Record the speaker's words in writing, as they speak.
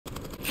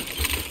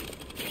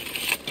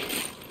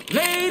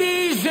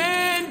Ladies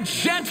and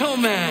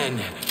gentlemen,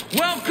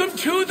 welcome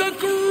to the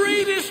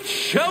greatest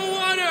show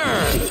on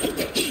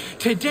Earth!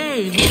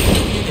 Today, we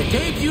see the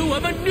debut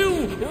of a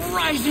new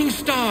rising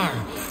star.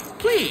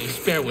 Please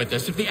bear with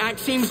us if the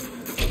act seems a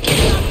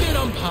bit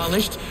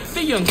unpolished.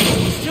 The young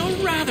lady is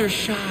still rather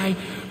shy,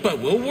 but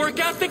we'll work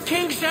out the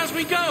kinks as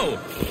we go.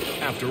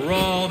 After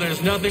all,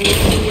 there's nothing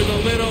wrong with a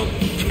little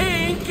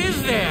kink,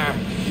 is there?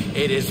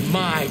 It is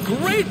my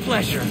great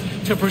pleasure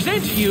to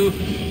present to you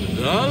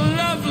the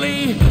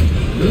lovely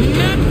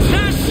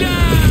NATASHA!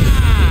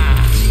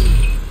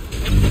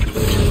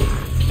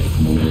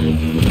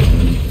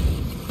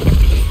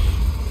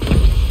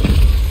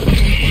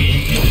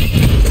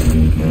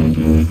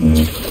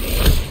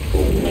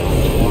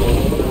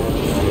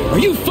 Are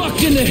you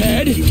fucked in the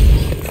head?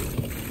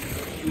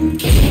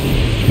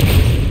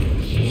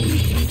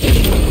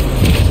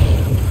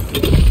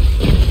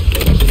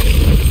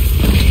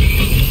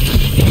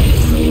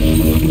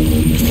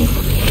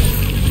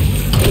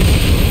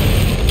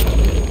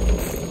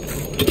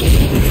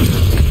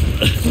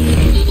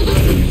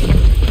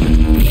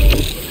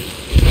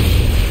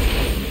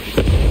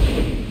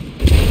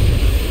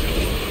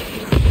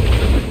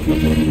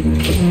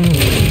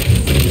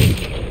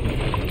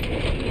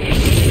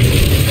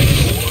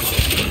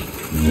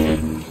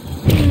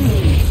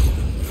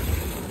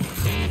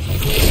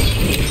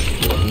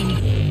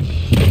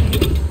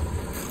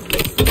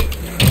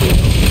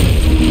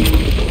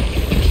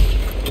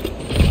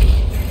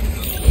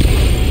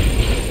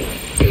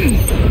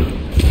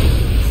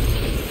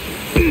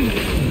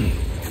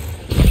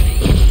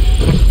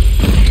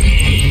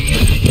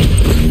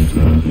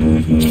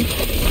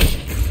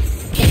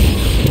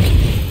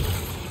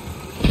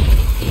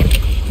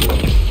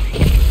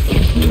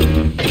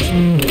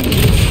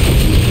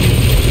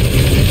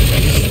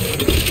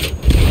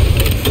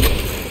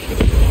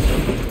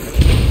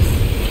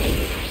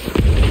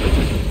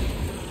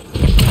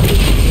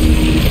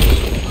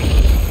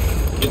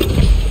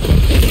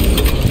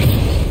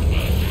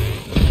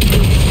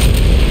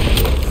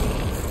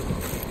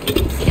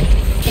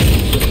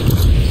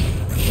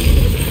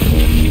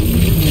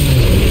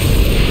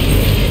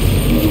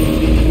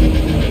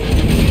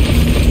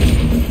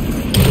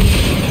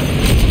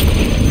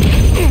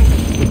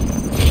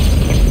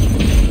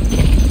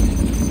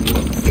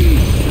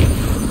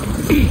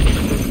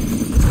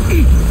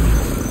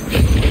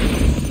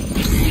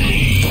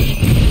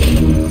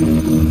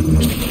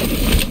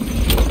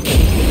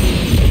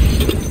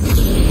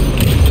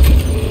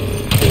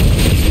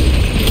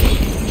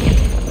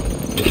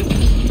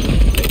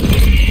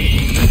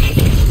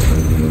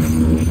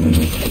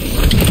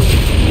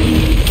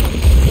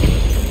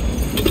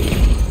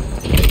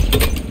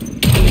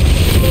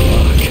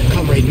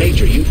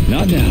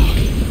 Not now.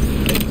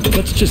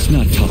 Let's just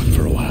not talk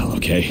for a while,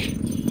 okay?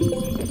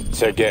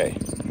 Sergei,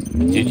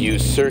 did you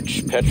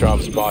search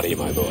Petrov's body,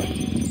 my boy?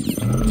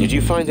 Did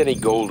you find any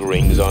gold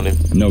rings on him?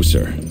 No,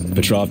 sir.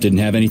 Petrov didn't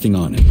have anything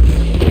on him.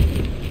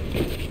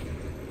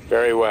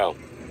 Very well.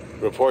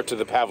 Report to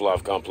the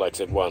Pavlov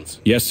complex at once.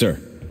 Yes, sir.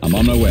 I'm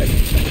on my way.